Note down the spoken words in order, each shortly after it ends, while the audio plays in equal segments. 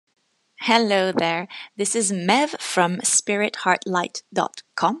Hello there. This is Mev from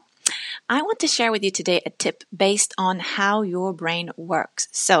spiritheartlight.com. I want to share with you today a tip based on how your brain works.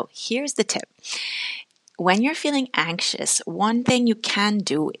 So here's the tip. When you're feeling anxious, one thing you can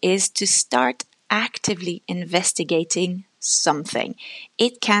do is to start actively investigating something.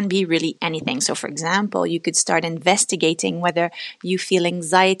 It can be really anything. So, for example, you could start investigating whether you feel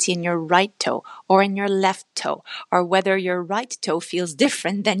anxiety in your right toe or in your left toe, or whether your right toe feels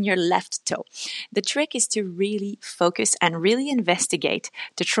different than your left toe. The trick is to really focus and really investigate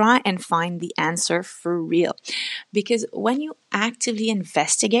to try and find the answer for real. Because when you actively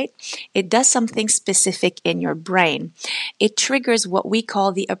investigate, it does something specific in your brain. It triggers what we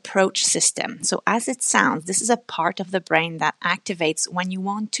call the approach system. So as it sounds, this is a part of the brain that activates when you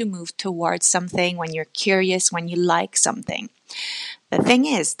want to move towards something, when you're curious, when you like something. The thing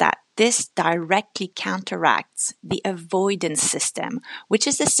is that this directly counteracts the avoidance system, which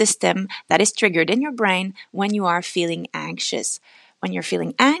is a system that is triggered in your brain when you are feeling anxious. When you're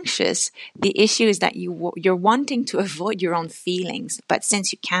feeling anxious, the issue is that you're wanting to avoid your own feelings, but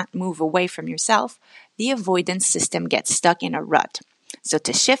since you can't move away from yourself, the avoidance system gets stuck in a rut. So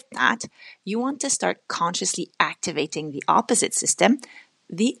to shift that, you want to start consciously activating the opposite system,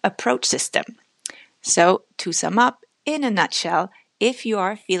 the approach system. So to sum up, in a nutshell, if you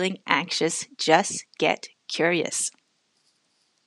are feeling anxious, just get curious.